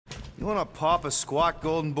You wanna pop a squat,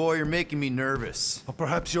 golden boy? You're making me nervous. Or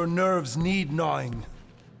perhaps your nerves need gnawing.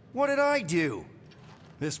 What did I do?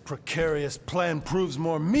 This precarious plan proves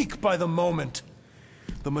more meek by the moment.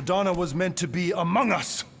 The Madonna was meant to be among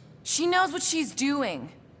us. She knows what she's doing.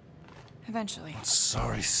 Eventually.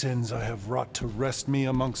 Sorry sins I have wrought to wrest me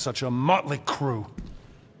among such a motley crew.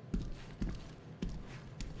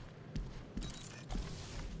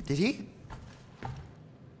 Did he?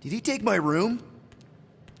 Did he take my room?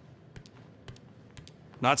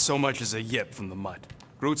 Not so much as a yip from the mud.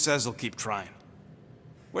 Groot says he'll keep trying.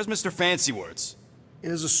 Where's Mr. Fancy Words?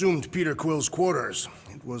 It is assumed Peter Quill's quarters.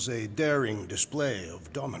 It was a daring display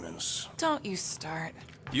of dominance. Don't you start.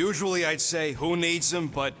 Usually I'd say, who needs him,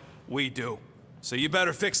 but we do. So you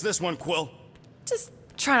better fix this one, Quill. Just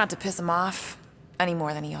try not to piss him off any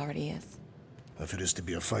more than he already is. If it is to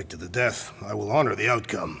be a fight to the death, I will honor the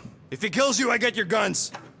outcome. If he kills you, I get your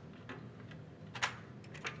guns.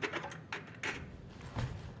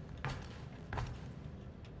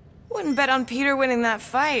 Wouldn't bet on Peter winning that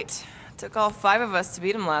fight. Took all 5 of us to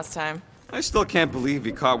beat him last time. I still can't believe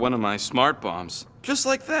he caught one of my smart bombs. Just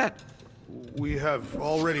like that. We have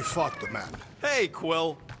already fought the man. Hey,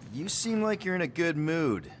 Quill. You seem like you're in a good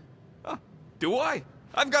mood. Do I?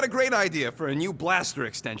 I've got a great idea for a new blaster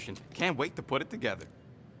extension. Can't wait to put it together.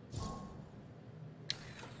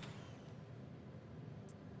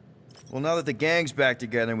 Well, now that the gang's back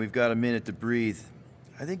together and we've got a minute to breathe,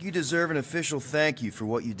 I think you deserve an official thank you for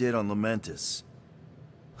what you did on Lamentus.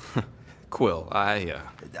 Quill,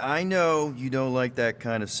 I know you don't like that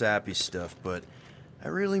kind of sappy stuff, but I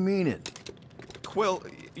really mean it. Quill,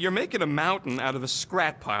 you're making a mountain out of a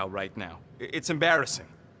scrap pile right now. It's embarrassing.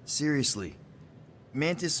 Seriously.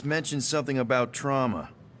 Mantis mentioned something about trauma.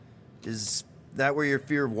 Is that where your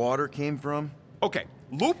fear of water came from? Okay,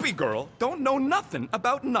 Loopy Girl don't know nothing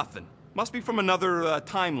about nothing. Must be from another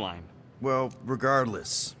timeline. Well,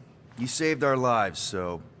 regardless, you saved our lives,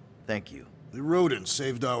 so thank you. The rodents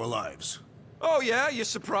saved our lives. Oh yeah, you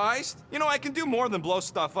surprised? You know, I can do more than blow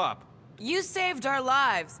stuff up. You saved our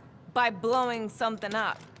lives by blowing something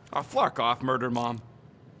up. Oh, flark off, Murder Mom.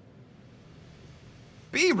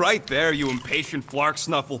 Be right there, you impatient flark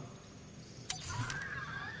snuffle.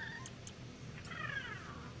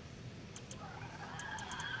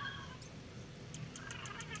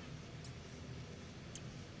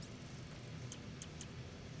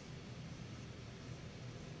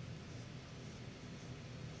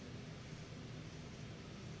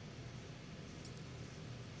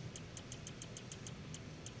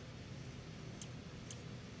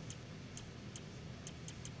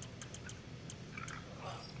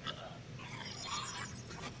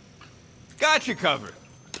 Got you covered.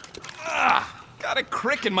 Got a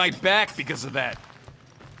crick in my back because of that.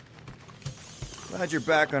 Glad you're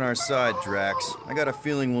back on our side, Drax. I got a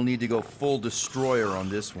feeling we'll need to go full destroyer on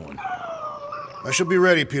this one. I shall be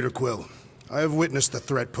ready, Peter Quill. I have witnessed the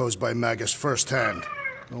threat posed by Magus firsthand.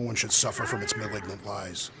 No one should suffer from its malignant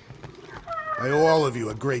lies. I owe all of you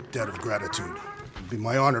a great debt of gratitude. It would be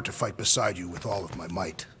my honor to fight beside you with all of my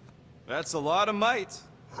might. That's a lot of might.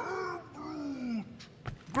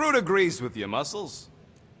 Groot agrees with you, Muscles.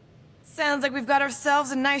 Sounds like we've got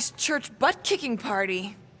ourselves a nice church butt-kicking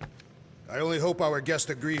party. I only hope our guest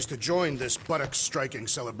agrees to join this buttocks-striking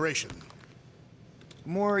celebration.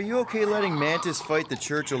 Gamora, are you okay letting Mantis fight the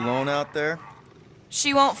church alone out there?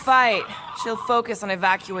 She won't fight. She'll focus on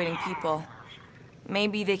evacuating people.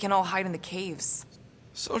 Maybe they can all hide in the caves.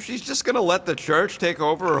 So she's just gonna let the church take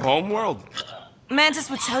over her homeworld? Mantis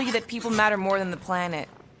would tell you that people matter more than the planet.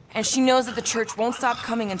 And she knows that the church won't stop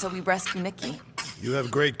coming until we rescue Nikki. You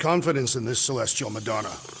have great confidence in this celestial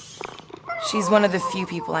Madonna. She's one of the few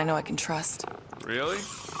people I know I can trust. Really?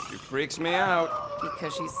 She freaks me out.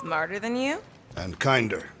 Because she's smarter than you? And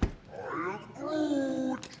kinder.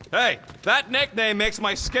 Hey, that nickname makes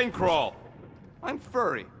my skin crawl. I'm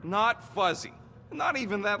furry, not fuzzy. Not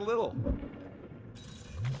even that little.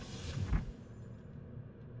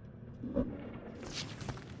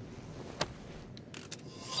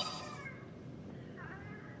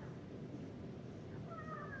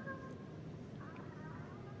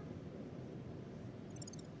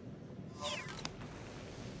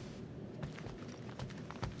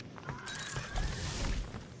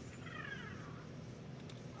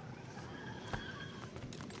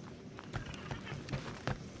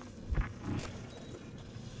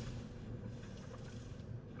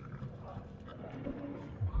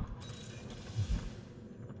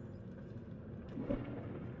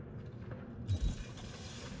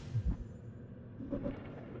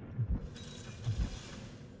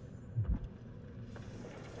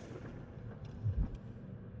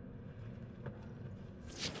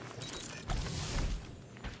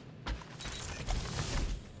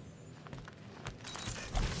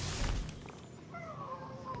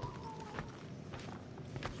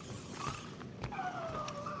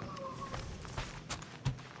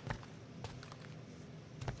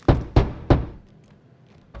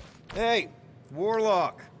 Hey,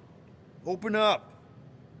 Warlock. Open up.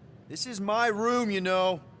 This is my room, you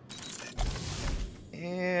know.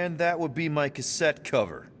 And that would be my cassette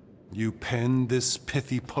cover. You penned this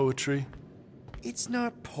pithy poetry? It's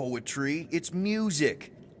not poetry, it's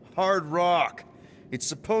music. Hard rock. It's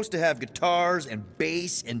supposed to have guitars and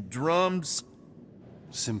bass and drums.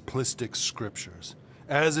 Simplistic scriptures,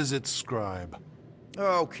 as is its scribe.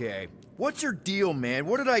 Okay. What's your deal, man?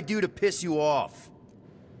 What did I do to piss you off?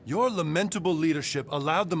 Your lamentable leadership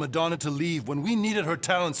allowed the Madonna to leave when we needed her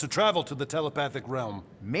talents to travel to the telepathic realm.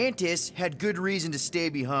 Mantis had good reason to stay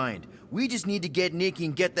behind. We just need to get Nikki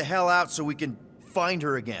and get the hell out so we can find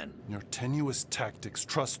her again. Your tenuous tactics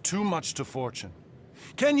trust too much to fortune.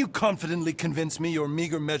 Can you confidently convince me your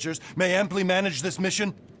meager measures may amply manage this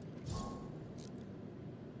mission?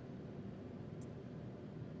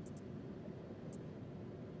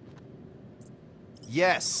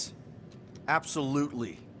 Yes.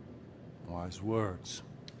 Absolutely. Wise words.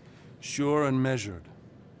 Sure and measured.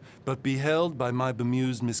 But beheld by my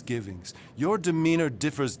bemused misgivings, your demeanor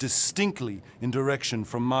differs distinctly in direction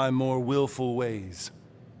from my more willful ways.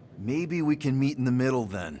 Maybe we can meet in the middle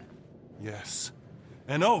then. Yes.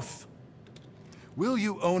 An oath. Will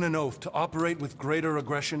you own an oath to operate with greater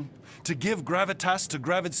aggression? To give gravitas to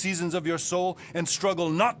gravid seasons of your soul and struggle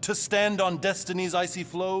not to stand on destiny's icy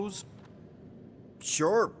flows?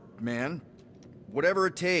 Sure, man. Whatever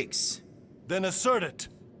it takes. Then assert it.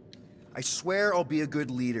 I swear I'll be a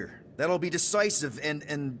good leader. That I'll be decisive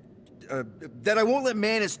and that I won't let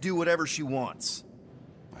Mantis do whatever she wants.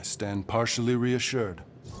 I stand partially reassured.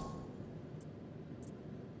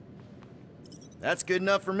 That's good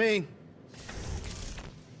enough for me.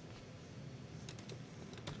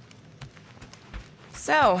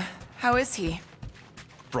 So, how is he?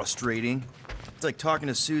 Frustrating. It's like talking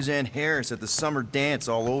to Suzanne Harris at the summer dance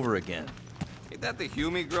all over again. Ain't that the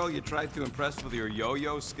Hume girl you tried to impress with your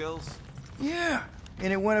yo-yo skills? Yeah,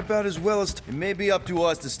 and it went about as well as... It may be up to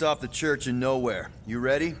us to stop the church in nowhere. You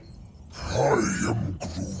ready? I am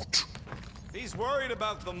Groot. He's worried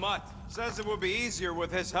about the mutt. Says it would be easier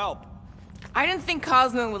with his help. I didn't think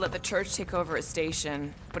Cosmo would let the church take over a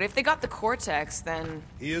station, but if they got the Cortex, then...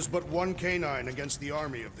 He is but one canine against the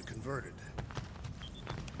army of the converted.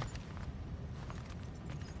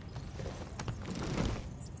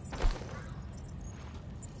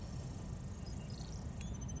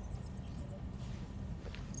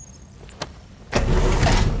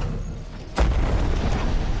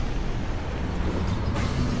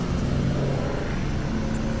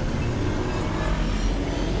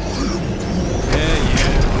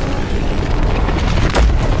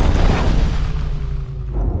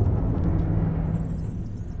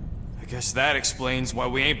 Guess that explains why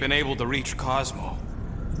we ain't been able to reach Cosmo.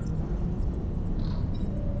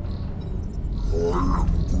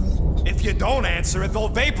 If you don't answer it, they'll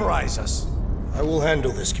vaporize us. I will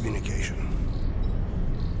handle this communication.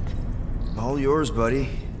 All yours, buddy.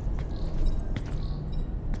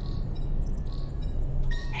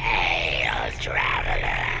 Hail, traveler.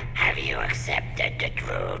 Have you accepted the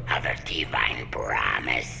truth of a divine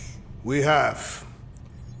promise? We have.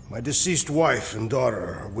 My deceased wife and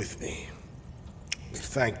daughter are with me. We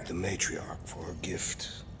thank the matriarch for her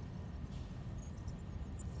gift.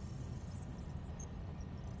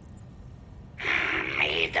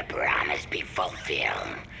 May the promise be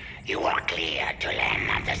fulfilled. You are clear to land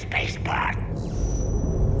on the spaceport.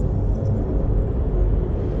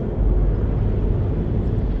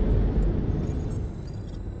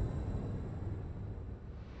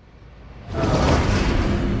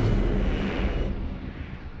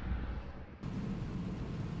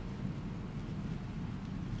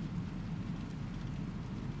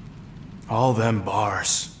 All them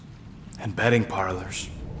bars. And betting parlors.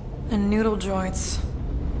 And noodle joints.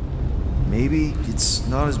 Maybe it's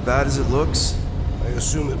not as bad as it looks. I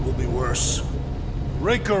assume it will be worse.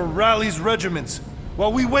 Raker rallies regiments,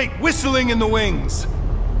 while we wait whistling in the wings.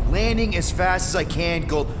 Landing as fast as I can,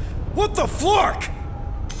 Gold. What the flark?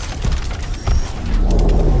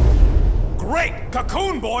 Great!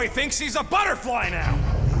 Cocoon Boy thinks he's a butterfly now!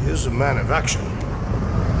 He is a man of action.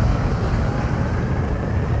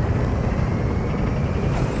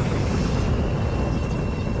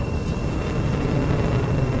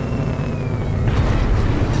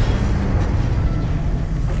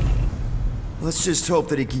 Let's just hope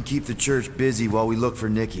that he can keep the church busy while we look for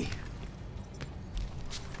Nikki.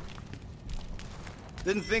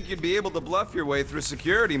 Didn't think you'd be able to bluff your way through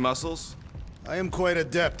security muscles. I am quite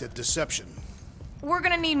adept at deception. We're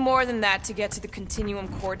gonna need more than that to get to the Continuum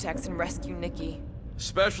Cortex and rescue Nikki.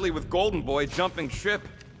 Especially with Golden Boy jumping ship.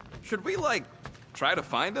 Should we, like, try to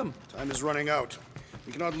find him? Time is running out.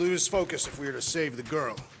 We cannot lose focus if we are to save the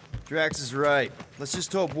girl. Drax is right. Let's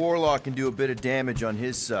just hope Warlock can do a bit of damage on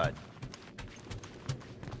his side.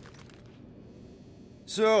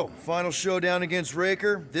 So, final showdown against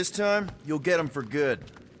Raker. This time, you'll get him for good.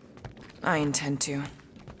 I intend to.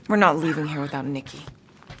 We're not leaving here without Nikki.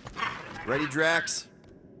 Ready, Drax?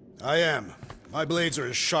 I am. My blades are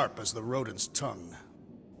as sharp as the rodent's tongue.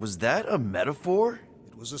 Was that a metaphor?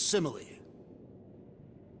 It was a simile.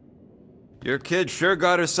 Your kid sure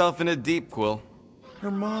got herself in a deep, Quill. Her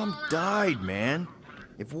mom died, man.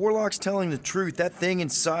 If Warlock's telling the truth, that thing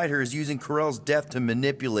inside her is using Corell's death to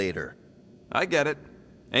manipulate her. I get it.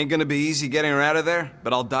 Ain't gonna be easy getting her out of there,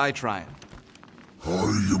 but I'll die trying. I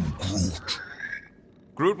am Groot.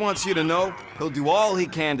 Groot wants you to know he'll do all he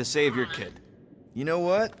can to save your kid. You know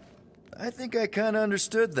what? I think I kinda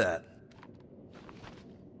understood that.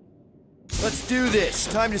 Let's do this.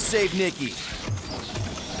 Time to save Nikki.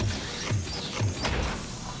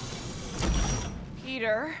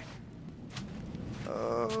 Peter?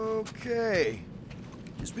 Okay.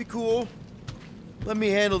 Just be cool. Let me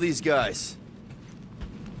handle these guys.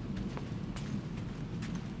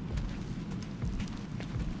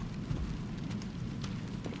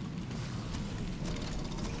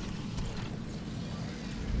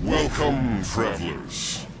 Welcome,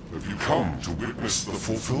 travelers. Have you come to witness the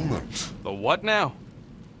fulfillment? The what now?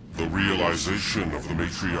 The realization of the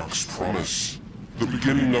Matriarch's promise. The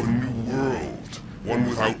beginning of a new world. One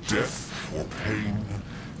without death, or pain,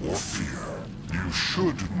 or fear. You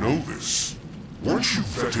should know this. Weren't you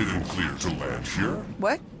vetted and cleared to land here?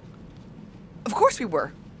 What? Of course we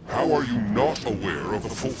were. How are you not aware of the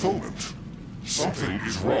fulfillment? Something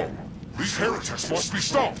is wrong. These heretics must be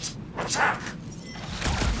stopped. Attack!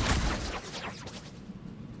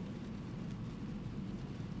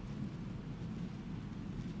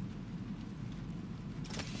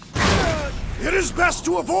 It is best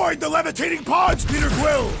to avoid the levitating pods, Peter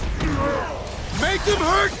Quill! Make them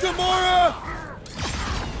hurt, Gamora!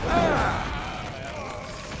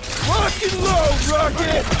 Lock and load,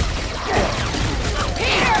 Rocket!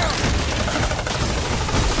 Peter!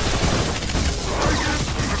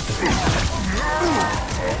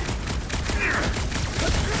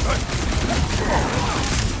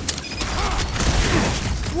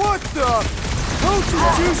 What the? Coach is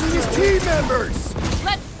choosing his team members!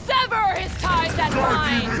 Let's sever his ties that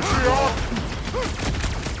bind!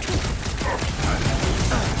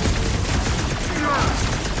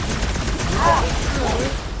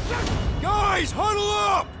 Guys, huddle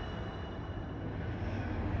up!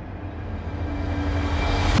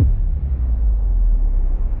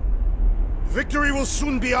 Victory will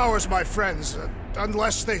soon be ours, my friends,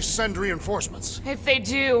 unless they send reinforcements. If they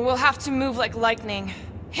do, we'll have to move like lightning.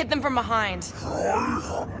 Hit them from behind.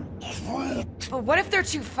 But what if they're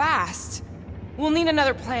too fast? We'll need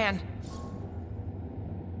another plan.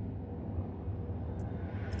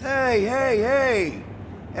 Hey!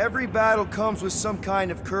 Every battle comes with some kind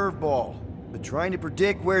of curveball. But trying to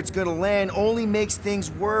predict where it's gonna land only makes things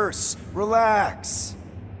worse. Relax.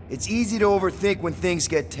 It's easy to overthink when things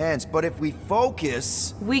get tense, but if we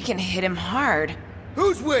focus... We can hit him hard.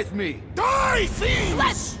 Who's with me? Die, thieves!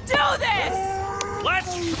 Let's do this!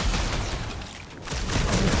 Let's...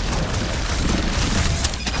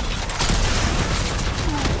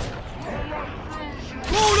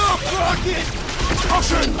 Load up, Rocket!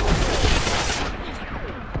 Caution!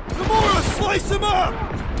 Gamora, slice him up!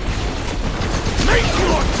 Make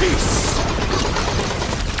your peace!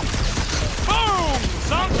 Boom!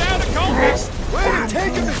 Sunk down to cultist! Way to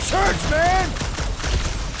take him to church, man!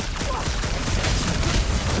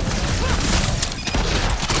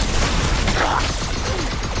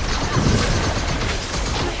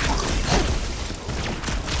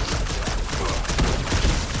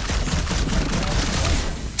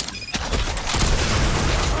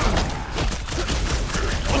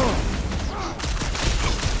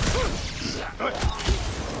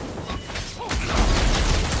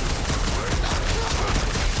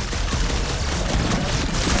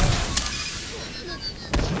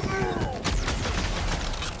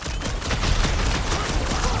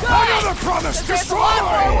 Another promise! There's Destroy! a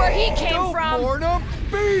lot more where he came Don't from! warn him,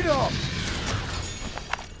 beat him!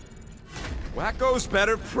 Wacko's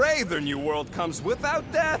better prey their new world comes without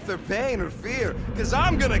death or pain or fear. Cause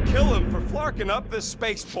I'm gonna kill him for flarking up this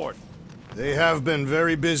spaceport. They have been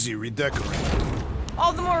very busy redecorating.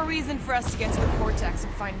 All the more reason for us to get to the Cortex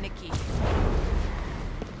and find Nikki.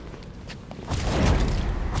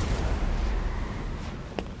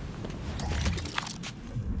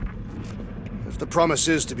 If the promise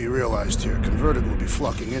is to be realized here, Converted will be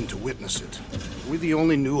flocking in to witness it. Are we the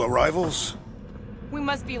only new arrivals? We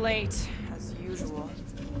must be late, as usual.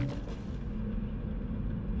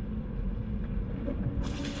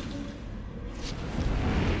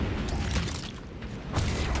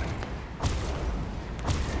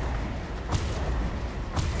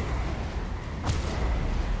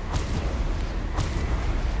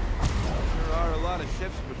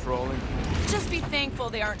 patrolling. Just be thankful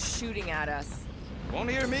they aren't shooting at us. Won't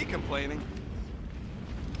hear me complaining.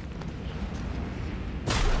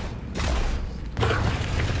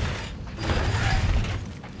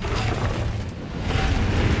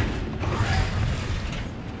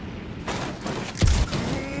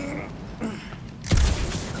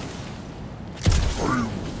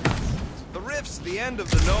 The rift's the end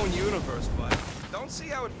of the known universe, but don't see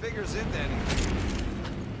how it figures into anything.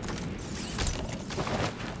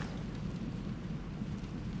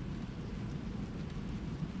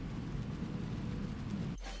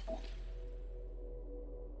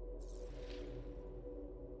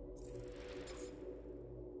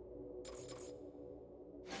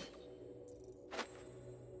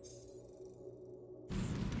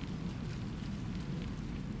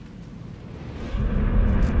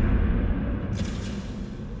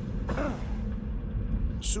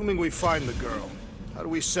 Assuming we find the girl, how do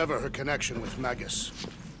we sever her connection with Magus?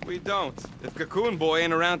 We don't. If Cocoon Boy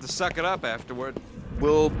ain't around to suck it up afterward.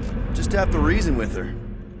 We'll just have to reason with her.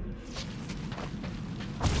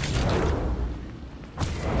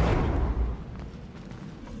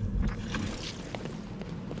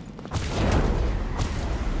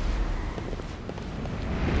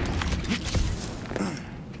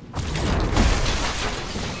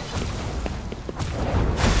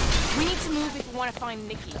 Want to find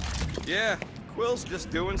Nikki. Yeah, Quill's just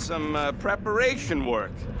doing some preparation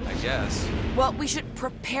work, I guess. Well, we should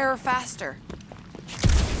prepare faster.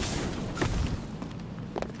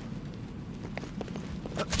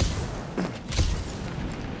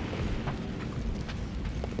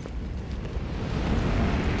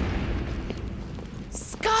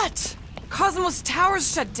 Scott! Cosmos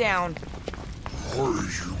Tower's shut down.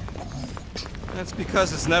 That's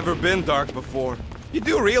because it's never been dark before. You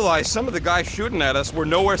do realize some of the guys shooting at us were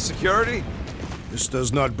nowhere security? This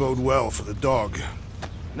does not bode well for the dog.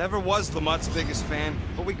 Never was the Mutt's biggest fan,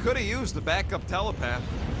 but we could have used the backup telepath.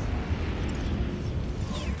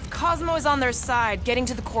 If Cosmo is on their side, getting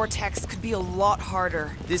to the Cortex could be a lot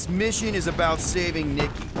harder. This mission is about saving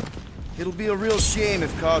Nikki. It'll be a real shame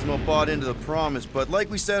if Cosmo bought into the promise, but like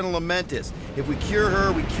we said in Lamentus, if we cure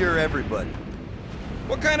her, we cure everybody.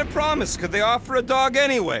 What kind of promise could they offer a dog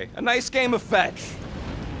anyway? A nice game of fetch.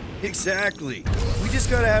 Exactly. We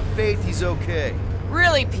just gotta have faith he's okay.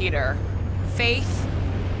 Really, Peter? Faith?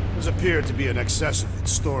 There's appeared to be an excess of it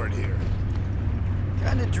stored here.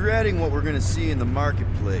 Kinda dreading what we're gonna see in the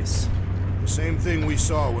marketplace. The same thing we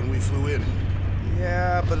saw when we flew in.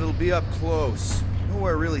 Yeah, but it'll be up close.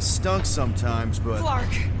 Nowhere really stunk sometimes, but...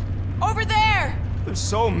 Clark! Over there! There's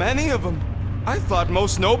so many of them. I thought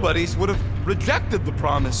most nobodies would have rejected the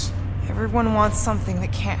promise. Everyone wants something they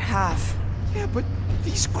can't have. Yeah, but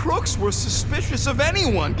these crooks were suspicious of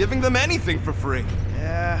anyone giving them anything for free.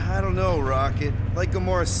 Yeah, I don't know, Rocket. Like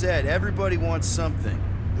Gamora said, everybody wants something.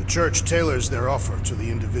 The church tailors their offer to the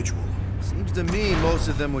individual. Seems to me most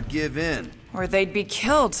of them would give in. Or they'd be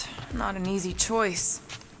killed. Not an easy choice.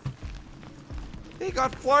 They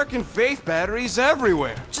got Flark and Faith batteries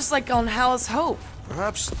everywhere. Just like on Hal's Hope.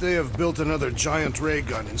 Perhaps they have built another giant ray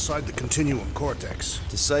gun inside the Continuum Cortex.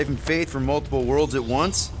 To siphon Faith from multiple worlds at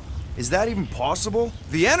once? Is that even possible?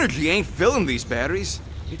 The energy ain't filling these batteries.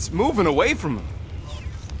 It's moving away from them.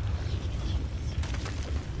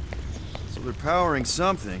 So they're powering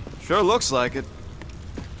something. Sure looks like it.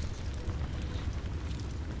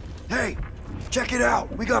 Hey, check it out.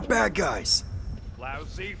 We got bad guys.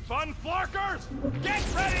 Lousy fun flarkers! Get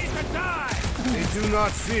ready to die! They do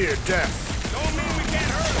not fear death. Don't mean we can't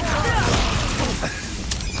hurt.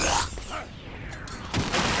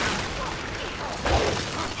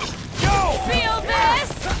 Feel this?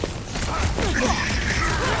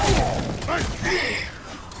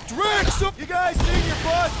 Drax! You guys seen your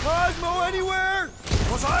boss Cosmo anywhere?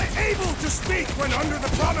 Was I able to speak when under the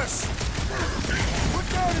promise?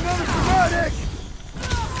 Look out, another dramatic!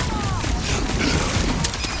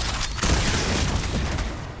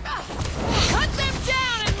 Cut them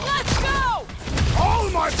down and let's go! All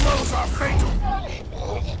my blows are fatal!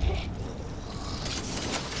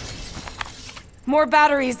 More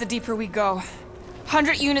batteries the deeper we go.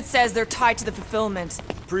 100 units says they're tied to the fulfillment.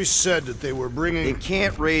 Priest said that they were bringing... They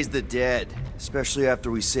can't raise the dead, especially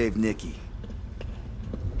after we save Nikki.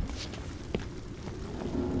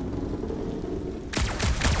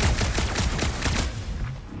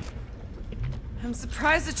 I'm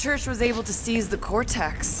surprised the church was able to seize the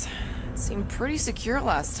Cortex. It seemed pretty secure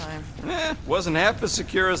last time. Wasn't half as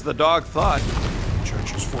secure as the dog thought. The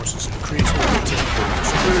church's forces increased momentarily.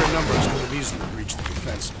 Superior numbers could have easily breached the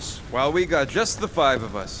defenses. Well, we got just the 5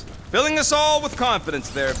 of us. Filling us all with confidence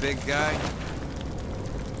there, big guy.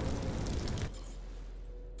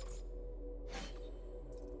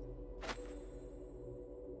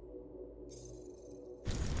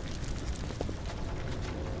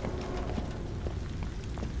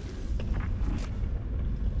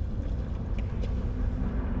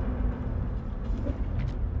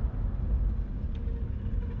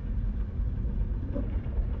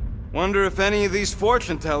 Wonder if any of these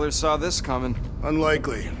fortune tellers saw this coming.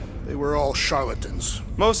 Unlikely. They were all charlatans.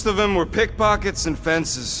 Most of them were pickpockets and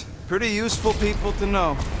fences. Pretty useful people to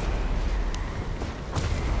know.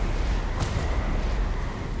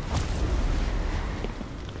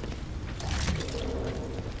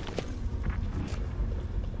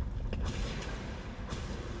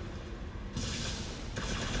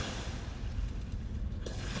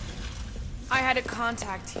 I had a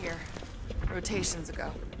contact here, rotations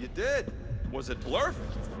ago. You did? Was it Blurf?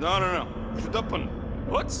 No. Shudupun.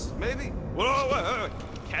 Hooks, maybe? Whoa.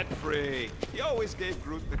 Cat-free. He always gave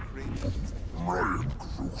Groot the creeps. Ryan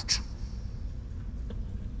Groot.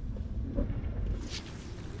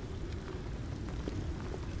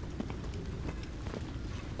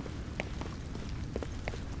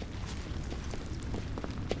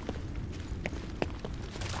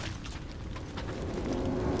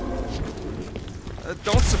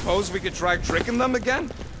 Don't suppose we could try tricking them again?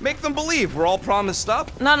 Make them believe we're all promised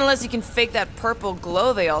up? Not unless you can fake that purple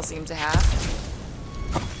glow they all seem to have.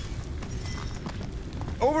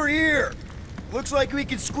 Over here! Looks like we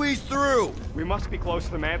can squeeze through. We must be close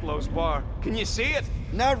to the Mantlow's bar. Can you see it?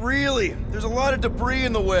 Not really. There's a lot of debris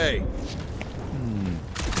in the way.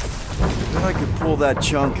 Then I could pull that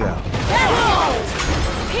chunk out. Whoa!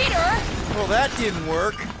 Peter! Well, that didn't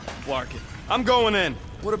work. Flark it. I'm going in.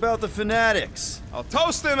 What about the fanatics? I'll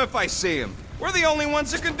toast him if I see him. We're the only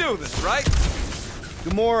ones who can do this, right?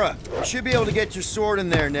 Gamora, you should be able to get your sword in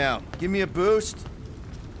there now. Give me a boost.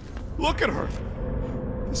 Look at her.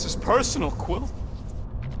 This is personal, Quill.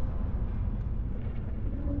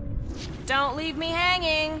 Don't leave me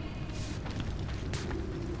hanging.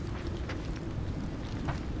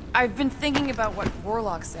 I've been thinking about what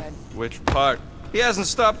Warlock said. Which part? He hasn't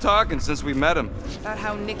stopped talking since we met him. About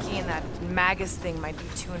how Nikki and that Magus thing might be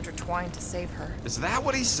too intertwined to save her. Is that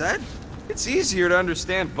what he said? It's easier to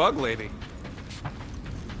understand Bug Lady.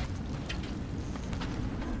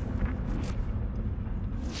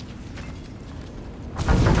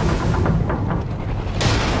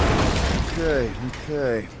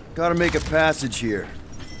 Okay. Gotta make a passage here.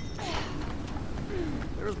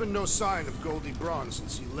 There's been no sign of Goldie Braun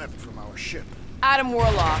since he left from our ship. Adam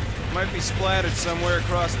Warlock. Might be splattered somewhere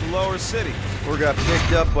across the lower city. Or got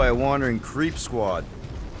picked up by a wandering creep squad.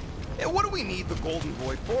 Yeah, what do we need the Golden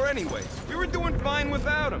Boy for anyways? We were doing fine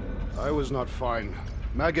without him. I was not fine.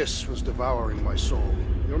 Magus was devouring my soul.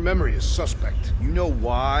 Your memory is suspect. You know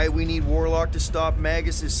why we need Warlock to stop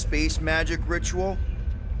Magus's space magic ritual?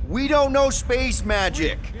 We don't know space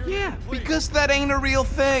magic! Yeah, because that ain't a real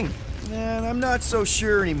thing. Man, I'm not so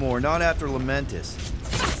sure anymore, not after Lamentus.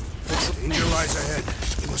 Danger lies ahead.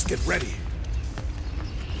 We must get ready.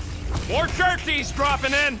 More turkeys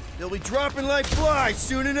dropping in! They'll be dropping like flies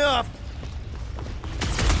soon enough.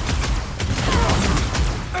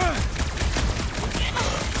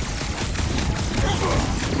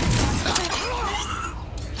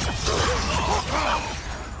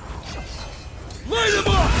 Light them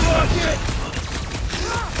up, Rocket!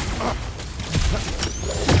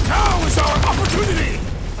 Now is our opportunity!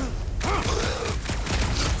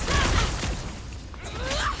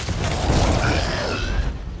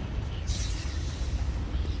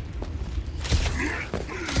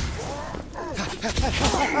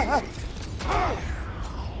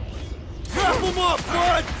 Wrap them up,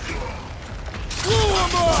 bud! Blow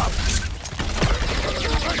them up!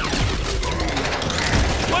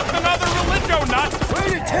 What's another religio nut? Way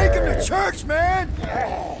to take him to church, man!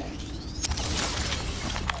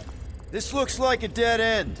 This looks like a dead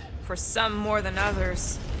end. For some more than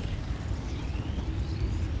others.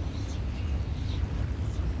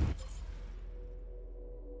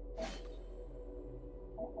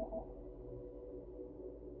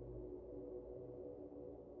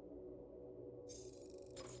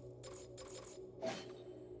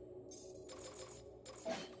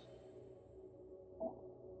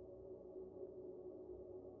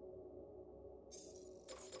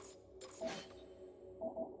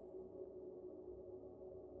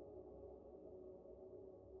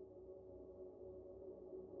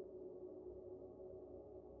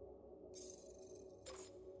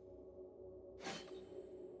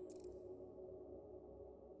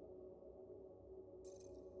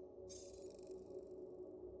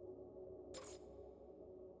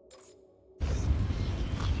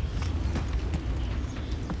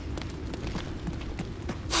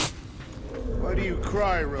 Why do you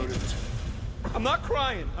cry, rodent? I'm not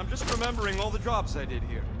crying. I'm just remembering all the jobs I did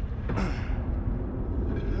here.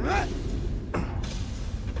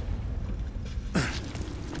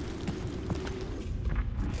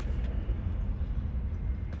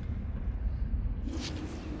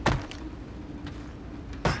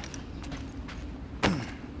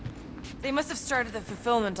 They must have started the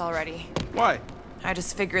fulfillment already. Why? I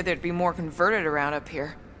just figured there'd be more converted around up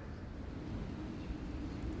here.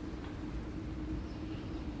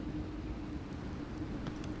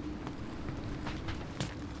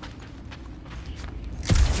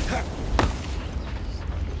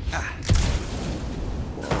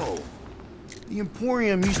 Whoa. The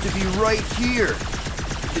Emporium used to be right here.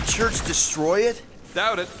 Did the church destroy it?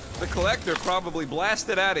 Doubt it. The Collector probably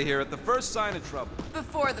blasted out of here at the first sign of trouble.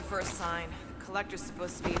 Before the first sign. The Collector's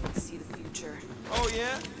supposed to be able to see the future. Oh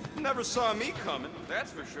yeah? Never saw me coming,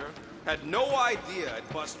 that's for sure. Had no idea I'd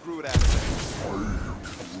bust Groot out of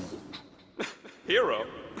there. Hero?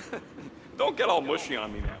 Don't get all mushy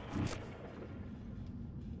on me now.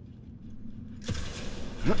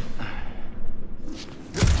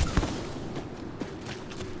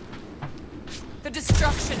 The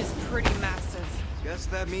destruction is pretty massive. Guess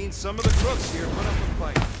that means some of the crooks here put up a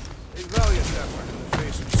fight. A valiant effort in the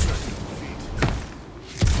face of certain defeat.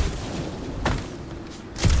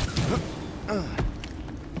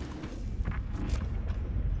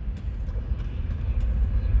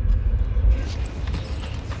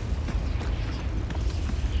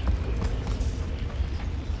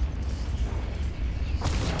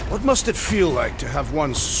 What must it feel like to have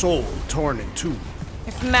one's soul torn in two?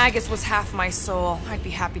 If Magus was half my soul, I'd be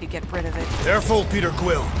happy to get rid of it. Careful, Peter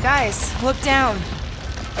Quill. Guys, look down.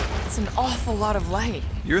 It's an awful lot of light.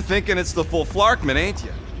 You're thinking it's the full Flarkman, ain't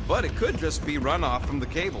you? But it could just be runoff from the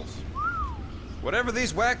cables. Whatever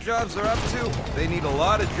these whack jobs are up to, they need a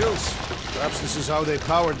lot of juice. Perhaps this is how they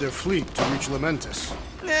powered their fleet to reach Lamentis.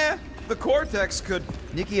 Yeah, the Cortex could...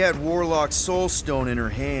 Nikki had Warlock's Soul Stone in her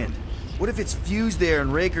hand. What if it's fused there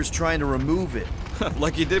and Raker's trying to remove it?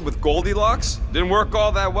 like you did with Goldilocks? Didn't work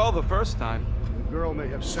all that well the first time. The girl may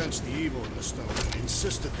have sensed the evil in the stone and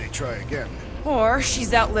insisted they try again. Or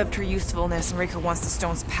she's outlived her usefulness and Raker wants the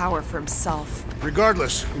stone's power for himself.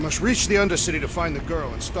 Regardless, we must reach the Undercity to find the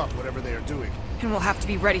girl and stop whatever they are doing. And we'll have to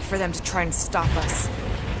be ready for them to try and stop us.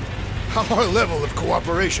 Our level of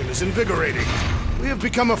cooperation is invigorating. We have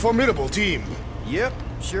become a formidable team. Yep,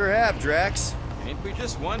 sure have, Drax. Ain't we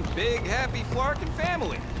just one big, happy Flarkin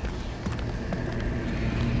family?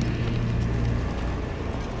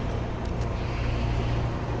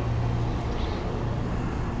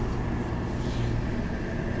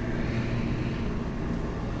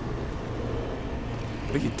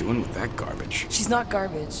 What are you doing with that garbage? She's not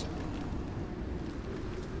garbage.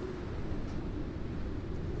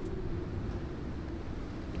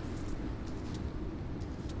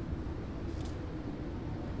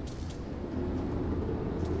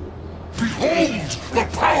 Behold the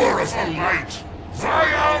power of the light!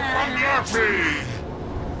 Via Magnati!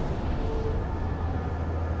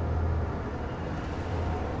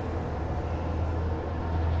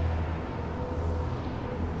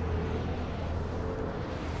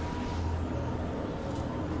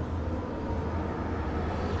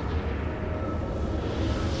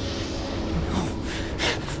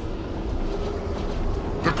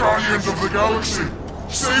 The Guardians of the Galaxy!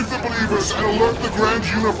 Save the believers and alert the Grand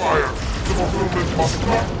Unifier! The fulfillment must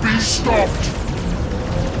not be stopped!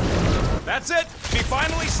 That's it! She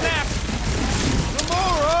finally snapped!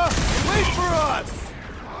 Gamora! Wait for us!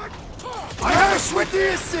 Yes, with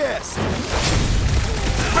the assist!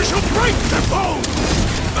 I shall break their bones!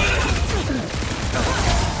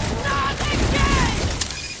 Not again!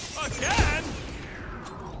 Again?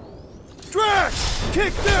 Drax!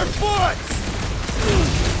 Kick their butts!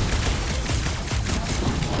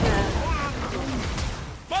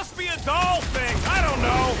 Must be a doll thing, I don't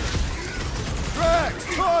know!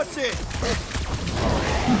 Drax, toss it!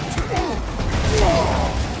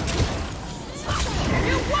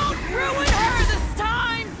 You won't ruin her this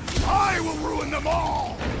time! I will ruin them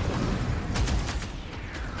all!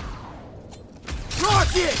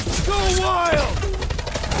 Rocket! Go wild!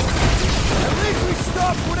 At least we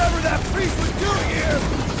stopped whatever that priest was doing here!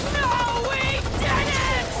 No, we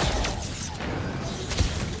didn't!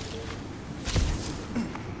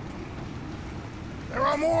 There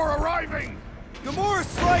are more arriving! Gamora's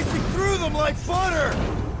slicing through them like butter!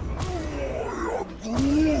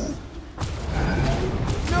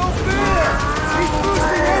 No fair! He's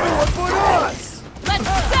boosting everyone but us! Let's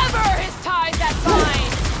sever his ties that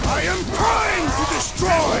bind! I am trying to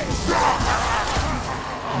destroy!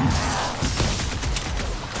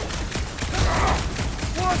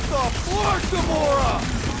 What the fuck, Gamora?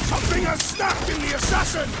 Something has snapped in the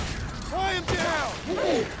assassin! Tie him down!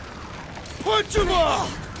 Punch him up!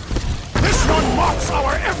 This one mocks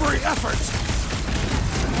our every effort!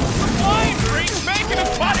 The mind freak's making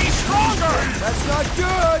his body stronger! That's not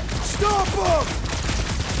good! Stop him!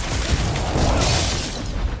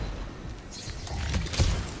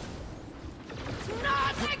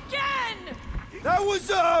 Again! That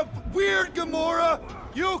was, weird, Gamora!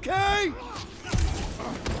 You okay?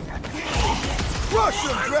 Rush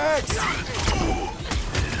him, Drax!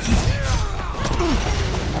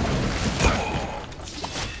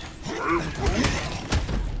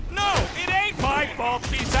 No, it ain't my fault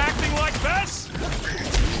she's acting like this!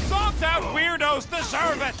 Zonked out weirdos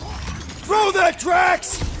deserve it! Throw that,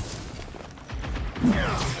 Drax!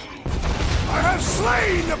 I have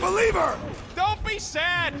slain the believer! Don't be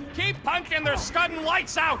sad! Keep punching their scudding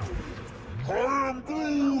lights out! I am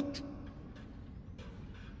Groot!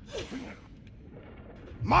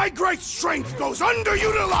 My great strength goes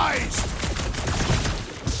underutilized!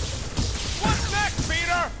 What's next,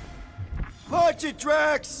 Peter? Punch it,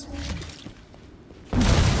 Drax!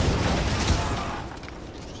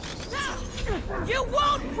 You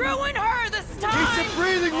won't ruin her this time! Need some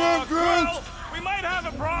breathing room, Groot! Quill, we might have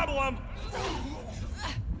a problem.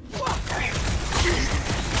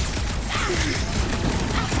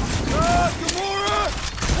 Gamora!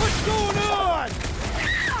 What's going on?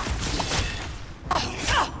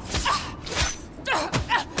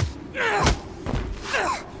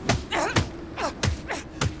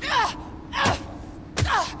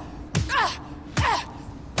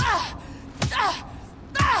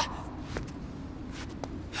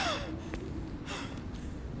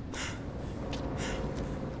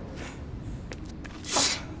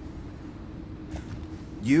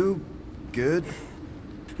 You good?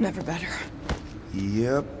 Never better.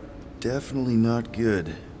 Yep, definitely not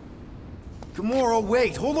good. Gamora,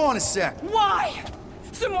 wait, hold on a sec. Why?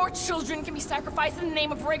 So more children can be sacrificed in the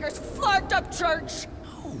name of Rager's flagged-up church?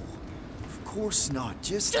 No, of course not.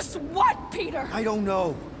 Just what, Peter? I don't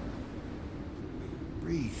know.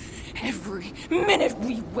 Breathe. Every minute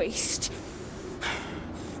we waste.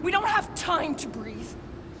 We don't have time to breathe.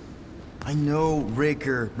 I know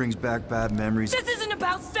Raker brings back bad memories. This isn't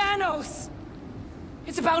about Thanos.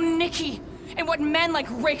 It's about Nikki and what men like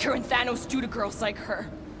Raker and Thanos do to girls like her.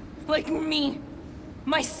 Like me.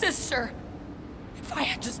 My sister. If I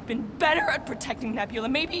had just been better at protecting Nebula,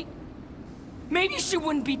 maybe she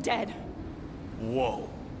wouldn't be dead. Whoa.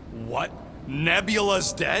 What?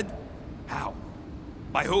 Nebula's dead? How?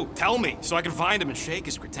 By who? Tell me, so I can find him and shake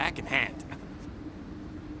his Kratak hand.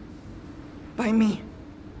 By me.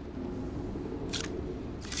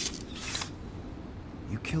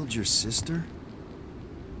 You killed your sister?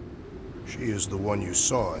 She is the one you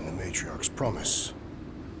saw in the Matriarch's promise.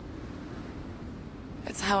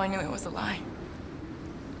 That's how I knew it was a lie.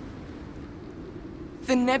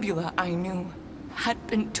 The Nebula I knew had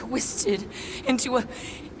been twisted into a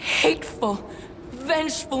hateful,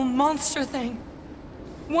 vengeful monster thing.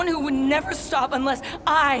 One who would never stop unless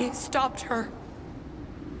I stopped her.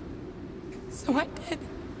 So I did.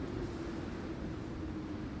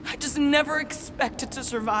 I just never expected to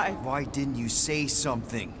survive. Why didn't you say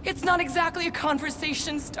something? It's not exactly a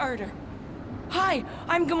conversation starter. Hi,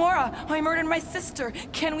 I'm Gamora. I murdered my sister.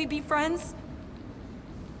 Can we be friends?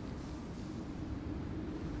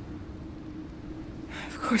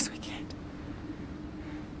 Of course we can't.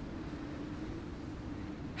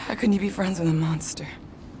 How can you be friends with a monster?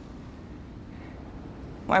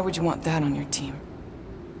 Why would you want that on your team?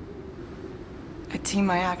 A team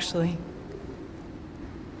I actually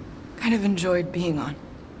kind of enjoyed being on,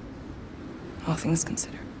 all things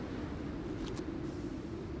considered.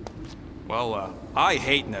 Well, I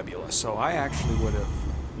hate Nebula, so I actually would have...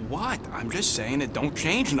 What? I'm just saying it don't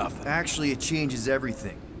change nothing. Actually, it changes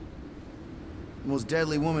everything. The most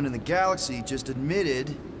deadly woman in the galaxy just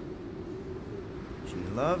admitted she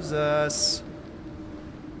loves us.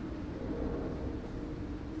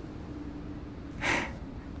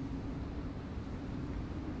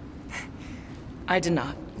 I did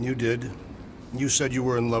not. You did. You said you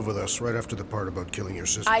were in love with us right after the part about killing your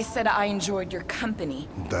sister. I said I enjoyed your company.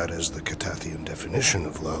 That is the Catathian definition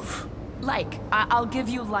of love. Like. I'll give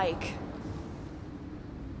you like.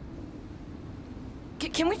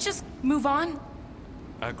 Can we just move on?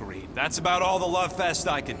 Agreed. That's about all the love fest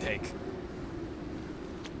I can take.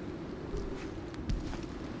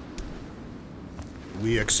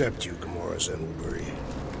 We accept you, Gamora Zenwilbury.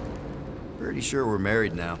 Pretty sure we're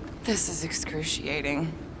married now. This is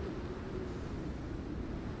excruciating.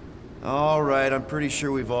 All right, I'm pretty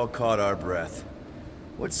sure we've all caught our breath.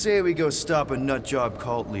 What say we go stop a nutjob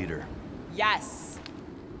cult leader? Yes.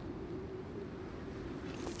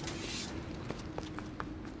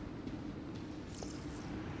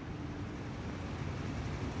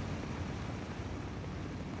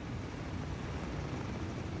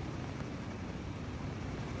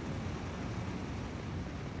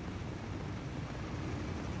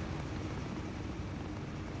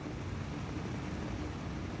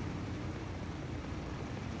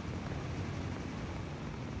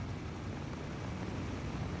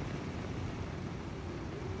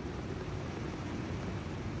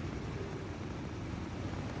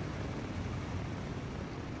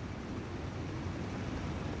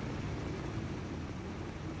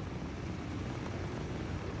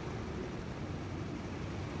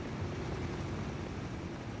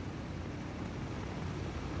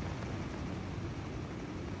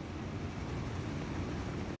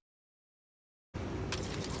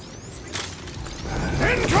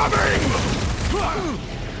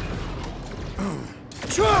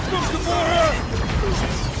 Chop him, Gamora!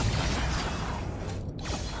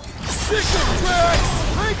 Sick of Drax!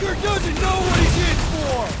 Raker doesn't know what he's in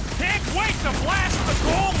for! Can't wait to blast the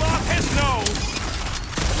gold off his nose!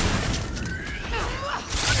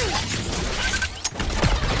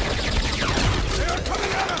 They're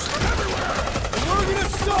coming at us from everywhere! And we're gonna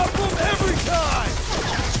stop them every time!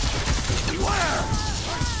 Beware!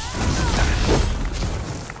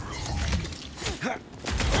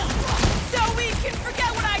 So we can forget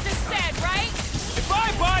what I just said, right? If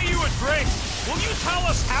I buy you a drink, will you tell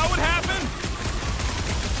us how it happened?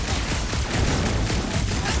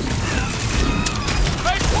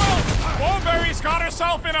 Hey, Quill! Mulberry's got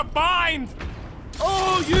herself in a bind!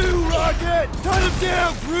 Oh, you, Rocket! Cut him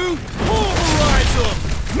down, Groot! Pulverize him!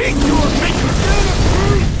 Meet your maker! Get him,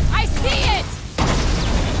 Groot! I see it!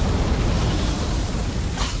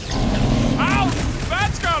 Ouch!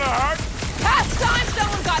 That's gotta hurt! Past time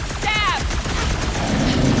someone got stabbed!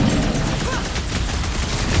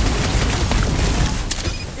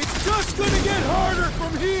 It's just gonna get harder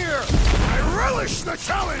from here! I relish the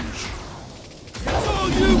challenge! It's all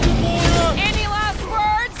you, Gamora! Any last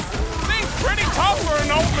words? Things pretty tough for an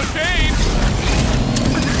old machine!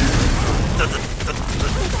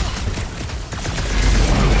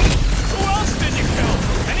 Who else did you kill?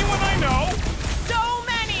 Anyone I know? So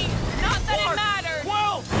many! Not that it matters!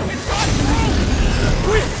 Well, it's got through!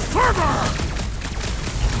 With fervor!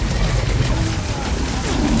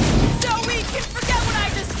 So we can forget what I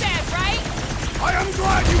just said, right? I am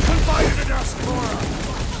glad you confided in us, Gamora!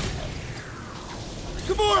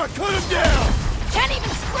 Gamora, cut him down! Can't even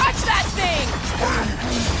scratch that thing!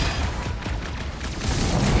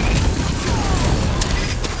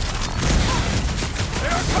 They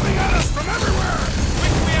are coming at us from everywhere!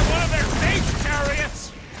 Wish we had one of their stage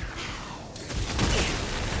chariots!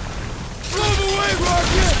 Blow them away,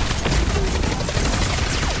 Rocket!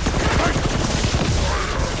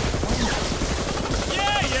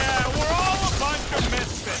 Yeah, we're all a bunch of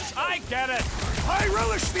misfits. I get it. I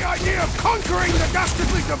relish the idea of conquering the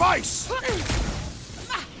dastardly device!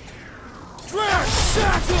 Drax,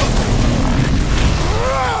 sack him!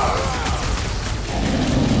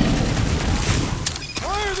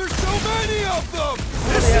 Why are there so many of them?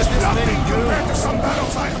 This is nothing compared to some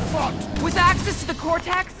battles I have fought! With access to the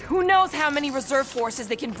Cortex, who knows how many reserve forces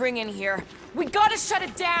they can bring in here. We gotta shut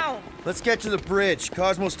it down! Let's get to the bridge.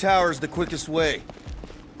 Cosmos Tower is the quickest way.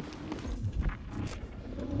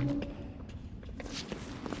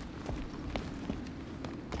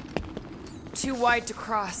 Too wide to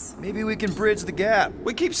cross. Maybe we can bridge the gap.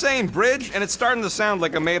 We keep saying bridge, and it's starting to sound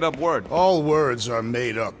like a made-up word. All words are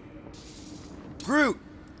made up. Groot,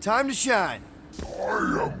 time to shine.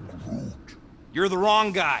 You're the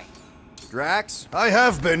wrong guy. Drax? I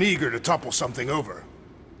have been eager to topple something over.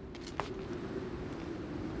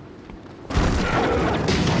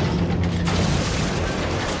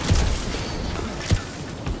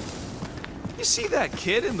 You see that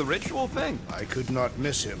kid in the ritual thing? I could not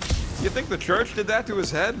miss him. You think the church did that to his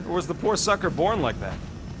head, or was the poor sucker born like that?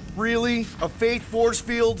 Really? A faith force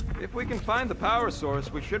field? If we can find the power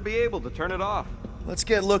source, we should be able to turn it off. Let's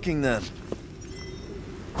get looking then.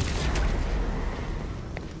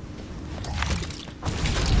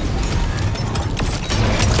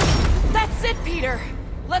 That's it, Peter!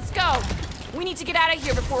 Let's go! We need to get out of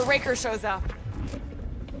here before Raker shows up.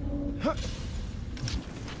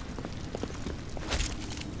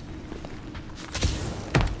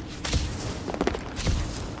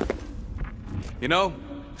 You know,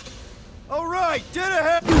 All right, dead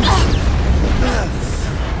ahead!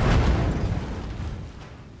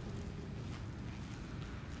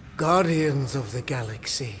 Guardians of the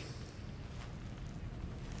Galaxy.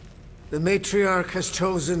 The Matriarch has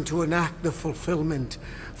chosen to enact the fulfillment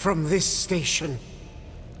from this station.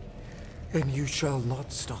 And you shall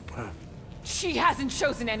not stop her. She hasn't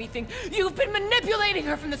chosen anything. You've been manipulating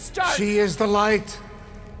her from the start. She is the light.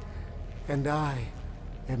 And I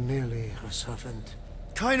am merely her servant.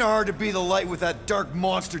 Kinda hard to be the light with that dark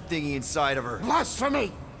monster thingy inside of her.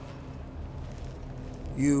 Blasphemy!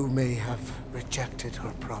 You may have rejected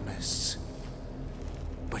her promise,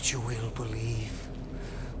 but you will believe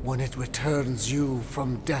when it returns you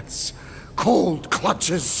from death's cold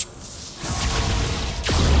clutches.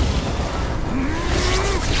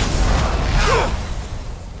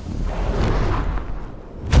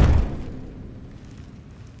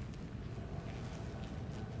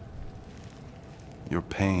 Your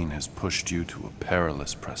pain has pushed you to a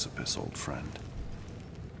perilous precipice, old friend.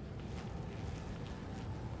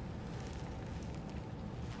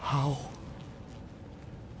 How?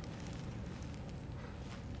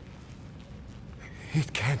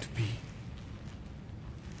 It can't be.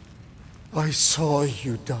 I saw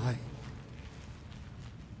you die.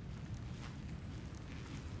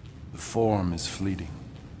 The form is fleeting,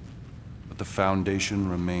 but the foundation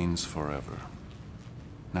remains forever.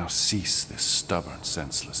 Now cease this stubborn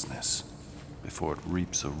senselessness before it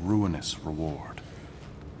reaps a ruinous reward.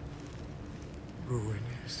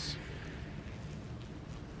 Ruinous.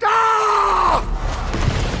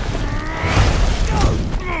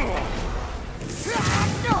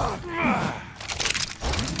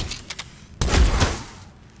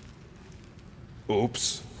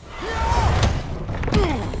 Oops.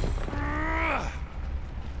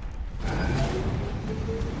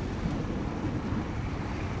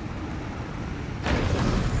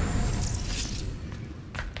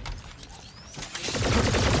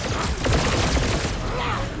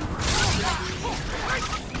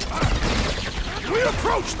 We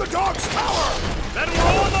approach the dog's tower! Then we're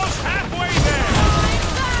almost halfway there!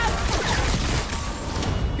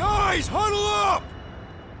 Guys, huddle up!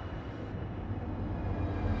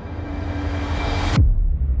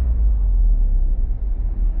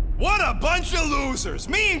 What a bunch of losers!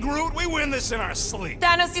 Me and Groot, we win this in our sleep.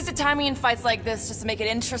 Thanos used to time me in fights like this just to make it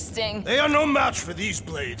interesting. They are no match for these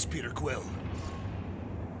blades, Peter Quill.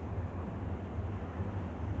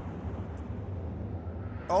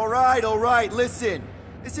 All right, listen.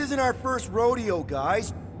 This isn't our first rodeo,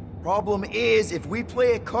 guys. Problem is, if we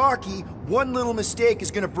play it cocky, one little mistake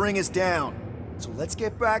is gonna bring us down. So let's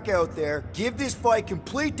get back out there, give this fight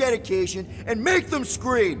complete dedication, and make them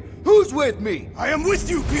scream. Who's with me? I am with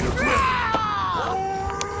you, Peter Quill!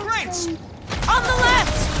 Great! On the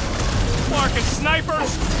left! Market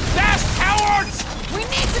snipers! Fast cowards! We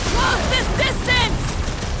need to close this distance!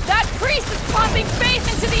 That priest is pumping faith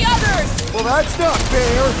into the others! Well, that's not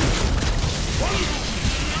fair!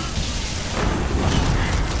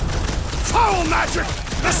 Foul magic!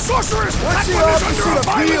 The sorcerer's That's the weapon is under opposite a of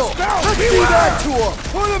violent heal! spell! Let's do that to him!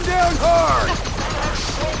 Put him down hard!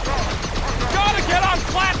 Gotta get on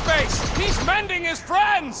Flatface! He's mending his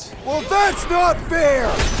friends! Well, that's not fair!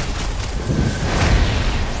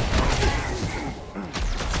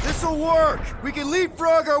 This'll work! We can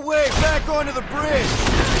leapfrog our way back onto the bridge!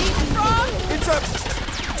 Leapfrog? It's a...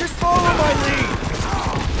 Just follow my lead!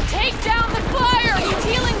 Take down the flyer! He's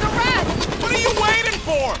healing the rest! What are you waiting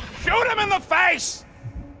for? Shoot him in the face!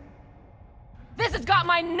 This has got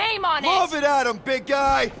my name on it! Love it at him, big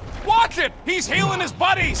guy! Watch it! He's healing his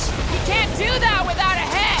buddies! You can't do that without a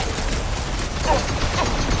head!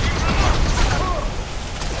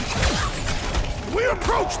 We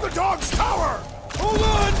approach the dog's tower! Hold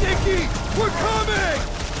on, Nicky! We're coming!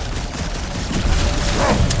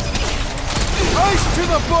 Ice to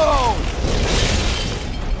the bone!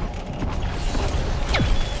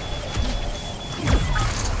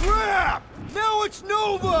 Crap! Now it's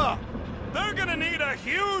Nova! They're gonna need a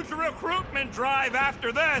huge recruitment drive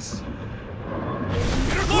after this!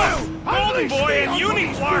 Peter Look! Quill! Golden Boy and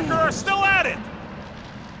Uniflarker are still at it!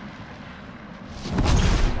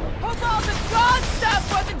 Hope all the God stuff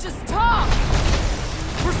wasn't just talk!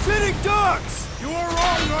 We're sitting ducks! You are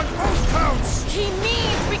wrong on both counts! He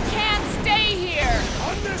means we can't stay here!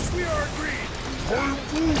 On this we are agreed!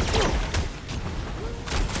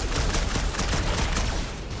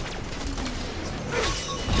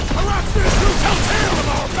 Perhaps there's no telltale of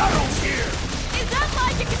our battles here! Is that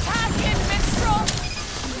like a Katakian minstrel?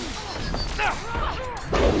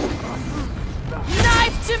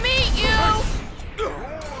 Knife to meet you!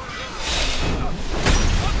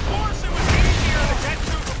 Of course it was easier to get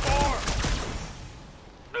to before!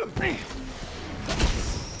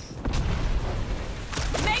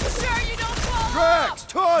 Make sure you don't fall Drax, off!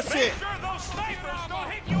 toss Make it! sure those snipers don't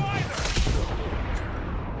hit you either!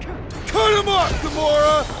 Cut him up,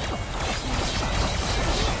 Gamora!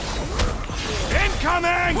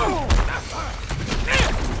 Incoming!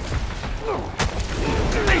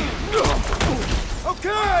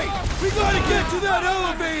 Okay! We gotta get to that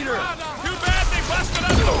elevator! Too bad they busted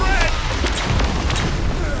up the bridge!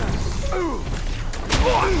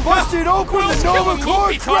 Busted open the Nova Corps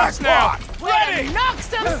Loopy tops now! crackpot! Ready! Knock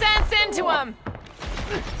some sense into him!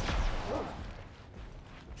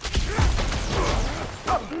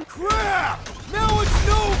 Crap! Now it's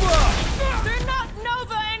Nova! They're not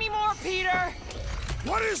Nova anymore, Peter!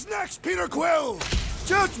 What is next, Peter Quill?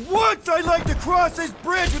 Just once I'd like to cross this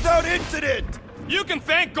bridge without incident! You can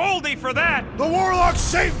thank Goldie for that! The Warlock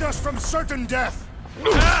saved us from certain death!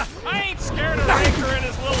 Ah, I ain't scared of Raker and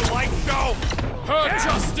his little light show! Her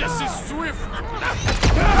justice is swift!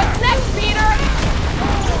 What's next, Peter?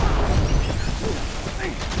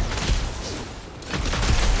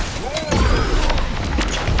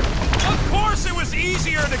 Of course it was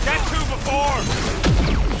easier to get to before!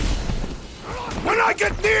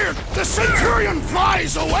 barbarian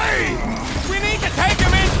flies away! We need to take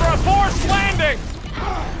him in for a forced landing!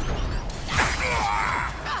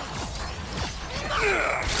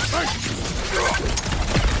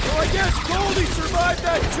 Well, I guess Goldie survived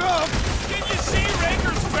that jump! Did you see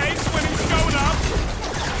Raker's face when he showed up?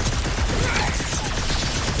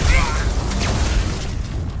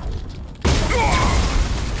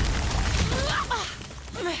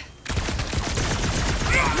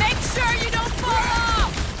 Make sure you don't fall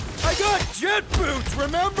off! I got jet boots,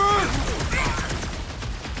 remember?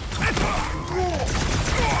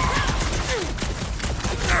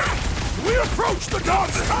 We approach the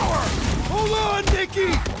dog's tower! Hold on,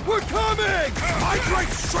 Nicky! We're coming! My great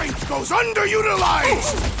strength goes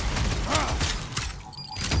underutilized!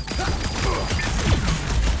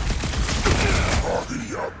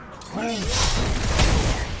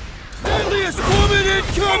 Deadliest woman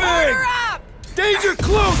incoming! Order up! Danger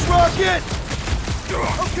close, Rocket!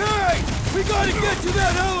 Okay, we gotta get to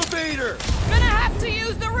that elevator! Gonna have to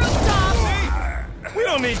use the rooftop! We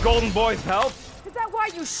don't need Golden Boy's help. Is that why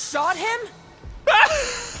you shot him?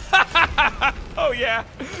 Oh yeah,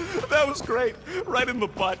 that was great. Right in the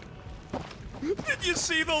butt. Did you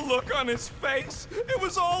see the look on his face? It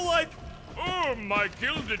was all like, oh, my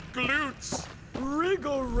gilded glutes.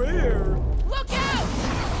 Wriggle rear! Look out!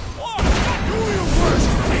 What? Do your worst,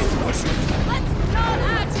 faithless! Let's not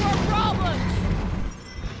add to our problems!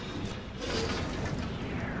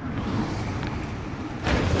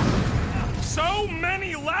 So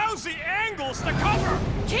many lousy angles to cover!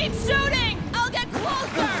 Keep shooting! I'll get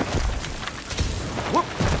closer!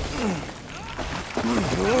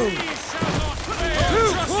 We shall not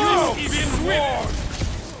fail justice even with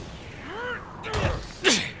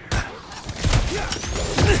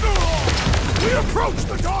We approach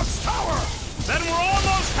the dog's tower! Then we're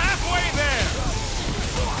almost halfway there!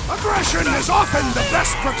 Aggression is often the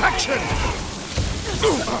best protection!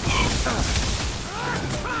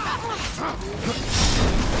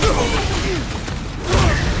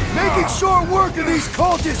 Making short work of these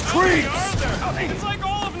cultist creeps! It's like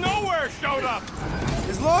all of nowhere showed up!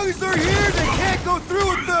 As long as they're here, they can't go through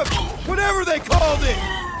with the... whatever they called it!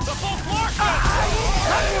 The full floor cut!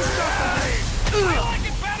 That was not the name! I like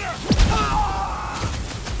it better!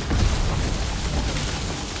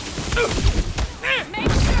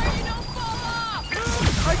 Make sure you don't fall off!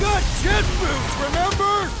 I got jet boots,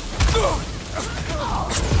 remember?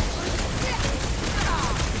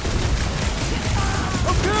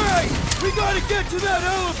 Okay, we gotta get to that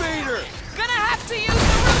elevator! Gonna have to use the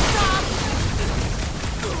rooftop!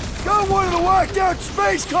 Got one of the whacked out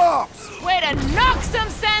space cops! Way to knock some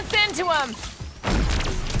sense into him!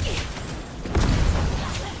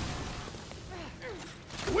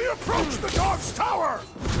 We approach the dog's tower!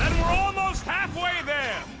 Then we're almost halfway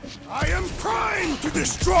there! I am primed to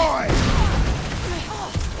destroy!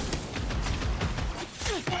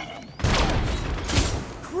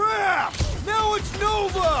 Crap! Now it's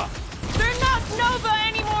Nova! They're not Nova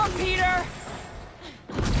anymore, Peter!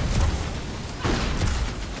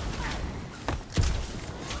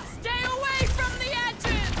 Stay away from the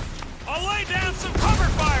edges! I'll lay down some cover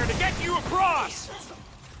fire to get you across!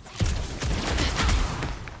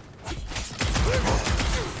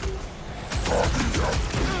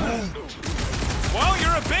 Well,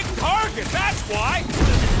 you're a big target, that's why!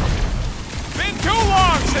 Been too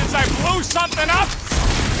long since I blew something up!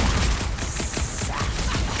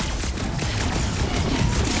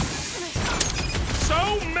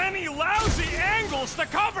 So many lousy angles to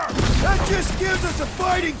cover! That just gives us a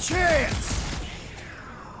fighting chance!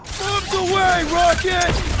 Bombs away,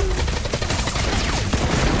 Rocket!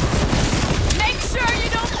 Make sure you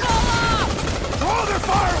don't fall off! Draw their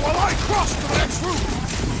fire while I cross to the next room!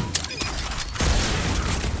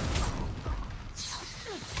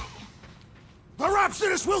 The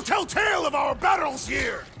Rhapsodus will tell tale of our battles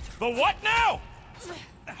here! The what now?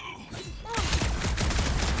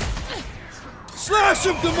 Slash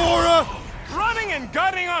him, Gamora! Running and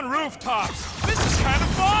gunning on rooftops! This is kind of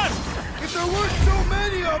fun! If there weren't so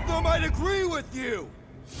many of them, I'd agree with you!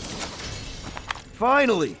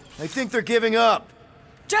 Finally! I think they're giving up.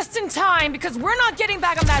 Just in time, because we're not getting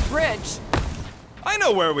back on that bridge. I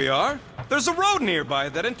know where we are. There's a road nearby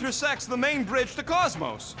that intersects the main bridge to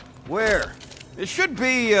Cosmos. Where? It should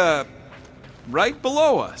be, right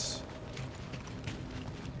below us.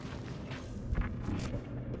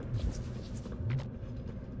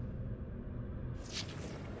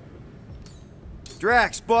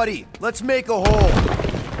 Drax, buddy, let's make a hole.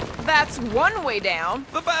 That's one way down.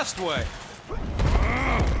 The best way.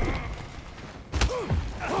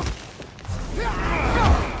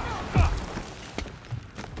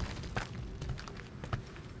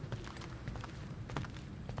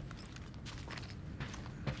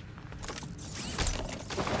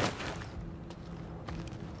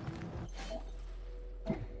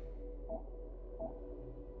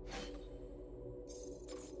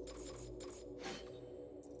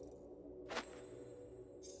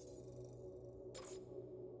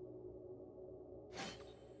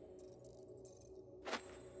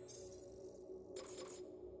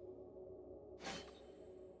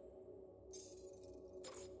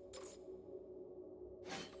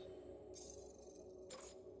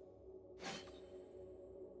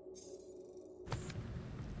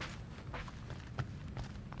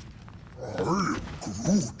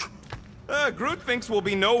 gut. Groot thinks we'll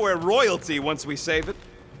be nowhere royalty once we save it.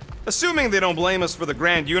 Assuming they don't blame us for the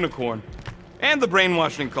Grand Unicorn. And the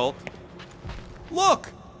brainwashing cult. Look!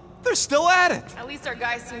 They're still at it! At least our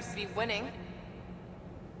guy seems to be winning.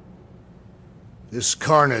 This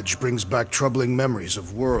carnage brings back troubling memories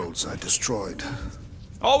of worlds I destroyed.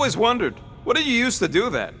 Always wondered, what did you use to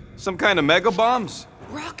do that? Some kind of mega bombs?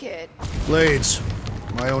 Rocket. Blades.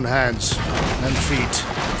 My own hands. And feet.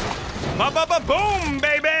 Ba-ba-ba-boom,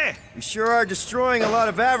 baby! We sure are destroying a lot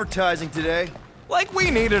of advertising today. Like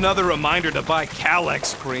we need another reminder to buy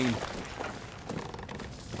Calex cream.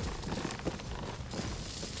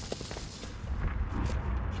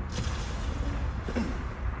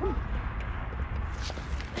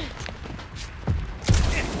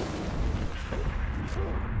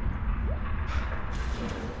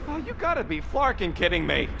 Oh, you gotta be flarking kidding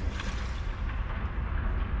me.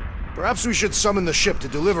 Perhaps we should summon the ship to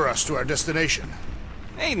deliver us to our destination.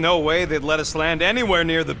 Ain't no way they'd let us land anywhere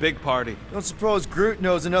near the big party. Don't suppose Groot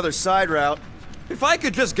knows another side route. If I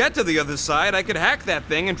could just get to the other side, I could hack that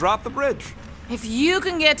thing and drop the bridge. If you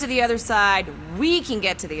can get to the other side, we can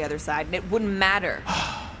get to the other side, and it wouldn't matter.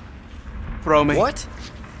 Throw me. What?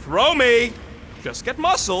 Throw me! Just get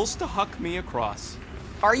muscles to huck me across.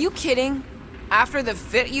 Are you kidding? After the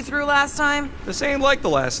fit you threw last time? This ain't like the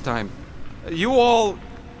last time. You all...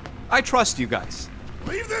 I trust you guys.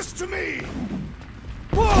 Leave this to me!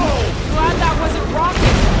 Whoa! Glad that wasn't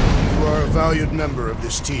rocket. You are a valued member of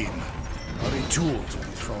this team. Not a tool to be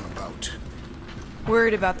thrown about.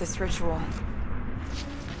 Worried about this ritual.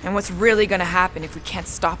 And what's really gonna happen if we can't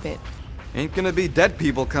stop it. Ain't gonna be dead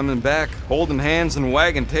people coming back, holding hands and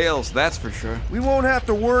wagging tails, that's for sure. We won't have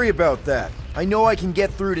to worry about that. I know I can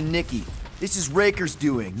get through to Nikki. This is Raker's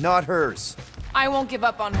doing, not hers. I won't give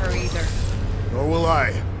up on her either. Nor will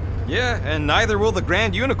I. Yeah, and neither will the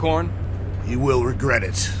Grand Unicorn. He will regret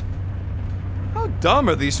it. How dumb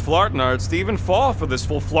are these flartnards to even fall for this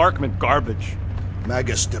full flarkment garbage?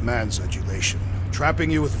 Magus demands adulation, trapping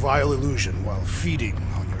you with vile illusion while feeding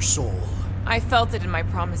on your soul. I felt it in my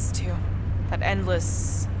promise too. That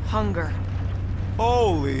endless hunger.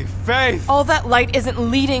 Holy faith! All that light isn't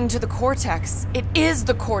leading to the cortex. It is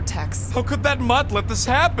the cortex. How could that mutt let this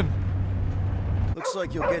happen? Looks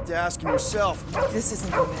like you'll get to ask him yourself. This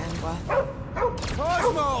isn't the man,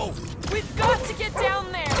 Cosmo! We've got to get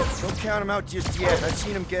down there! Don't count him out just yet. I've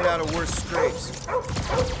seen him get out of worse scrapes. The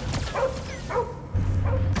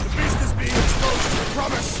beast is being exposed to the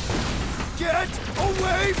promise! Get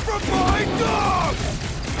away from my dog!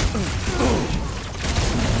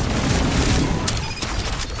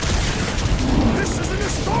 This is an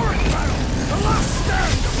historic battle! The last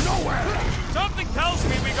stand of nowhere! Something tells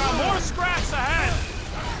me we got more scraps ahead.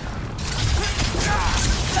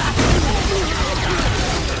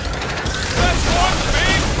 That's one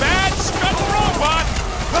big, bad scuttle robot!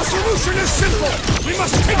 The solution is simple! We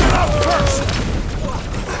must take it out first!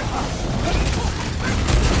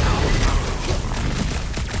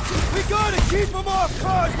 We gotta keep him off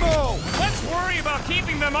Cosmo! Let's worry about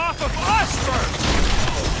keeping them off of us first!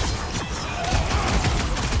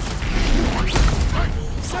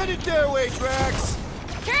 Send it their way, Drax!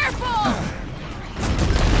 Careful!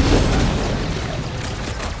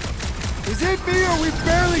 Is it me or we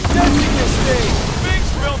barely testing this thing?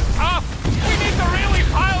 Things built up! We need to really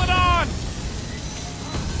pile it on!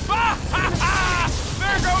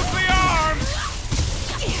 There goes the arm!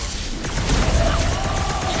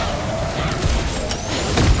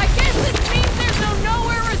 I guess this means there's no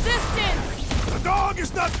nowhere resistance! The dog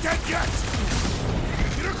is not dead yet!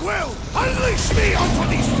 Peter Quill, unleash me onto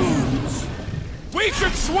these fools! We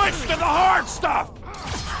should switch to the hard stuff!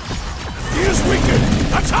 He is weakened!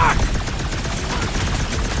 Attack!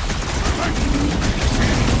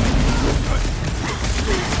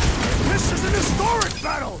 This is an historic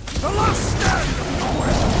battle! The last stand of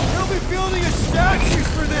nowhere! They'll be building a statue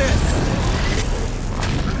for this!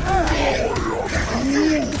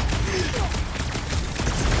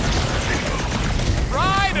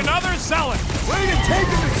 Ride another zealot! Way to take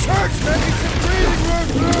him to church, man! Need some breathing room,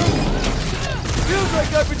 Groot! Feels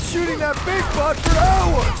like I've been shooting that big butt for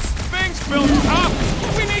hours! Things built up!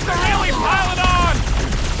 We need to really pile it on!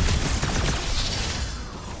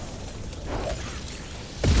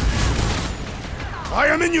 I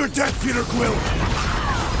am in your debt, Peter Quill!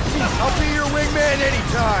 I'll be your wingman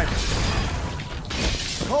anytime!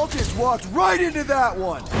 Cultist walked right into that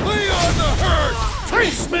one! Lay on the herd!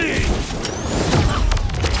 Trace me!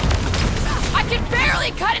 I can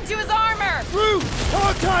barely cut into his armor! Groot!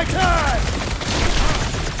 Hawkeye time!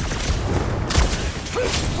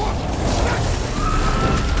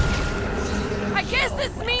 I guess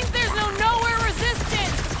this means there's no nowhere resistance!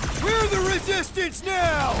 We're the resistance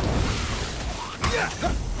now!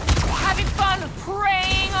 Having fun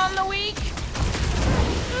preying on the weak?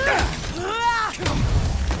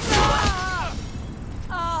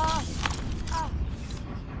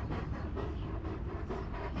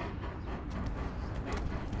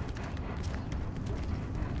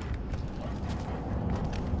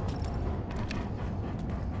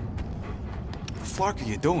 What the fuck are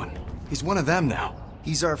you doing? He's one of them now.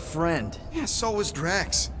 He's our friend. Yeah, so is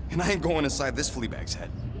Drax. And I ain't going inside this flea bag's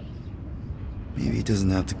head. Maybe it doesn't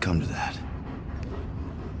have to come to that.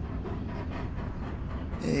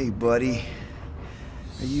 Hey, buddy.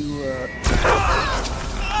 Are you,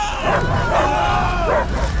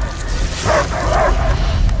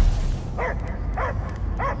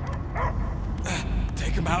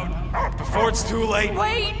 Take him out before it's too late.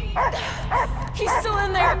 Wait! He's still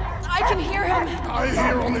in there. I can hear him. I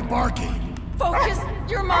hear only barking. Focus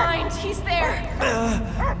your mind. He's there.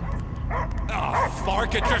 Oh,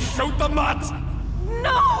 fuck it, just shoot the mutts!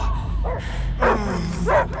 No!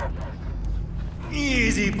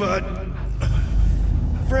 Easy, bud.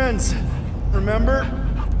 Friends, remember?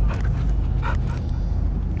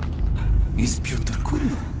 Is Peter cool?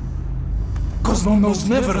 Cosmo knows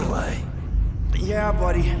never lie. Yeah,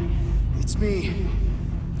 buddy. It's me.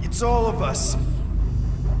 It's all of us.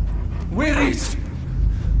 Where is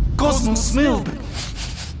Cosmo smelled?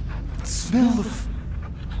 Smell of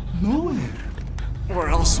nowhere. Where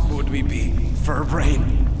else would we be,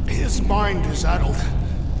 Furbrain? His mind is addled.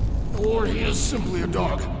 Or he is simply a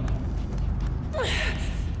dog.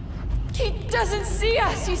 He doesn't see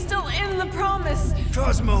us. He's still in the promise.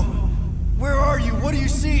 Cosmo, where are you? What do you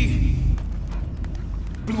see?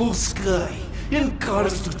 Blue sky and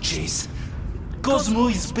cars to chase. Cosmo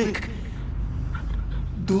is back.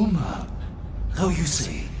 Doma, how you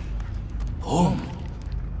say? Home.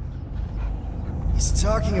 He's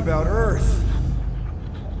talking about Earth.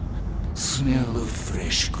 Smell of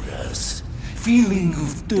fresh grass. Feeling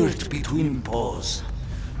of dirt between paws.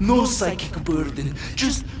 No psychic burden,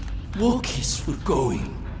 just walkies for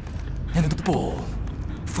going. And the ball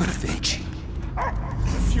for fetching.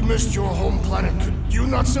 If you missed your home planet, could you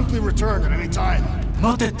not simply return at any time?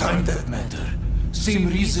 Not a time that matter. Same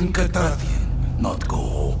reason Carthathian, not go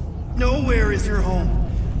home. Nowhere is your home.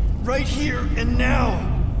 Right here and now.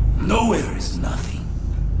 Nowhere is nothing.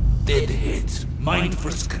 Dead heads, mind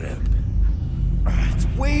for scrap. It's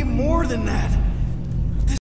way more than that.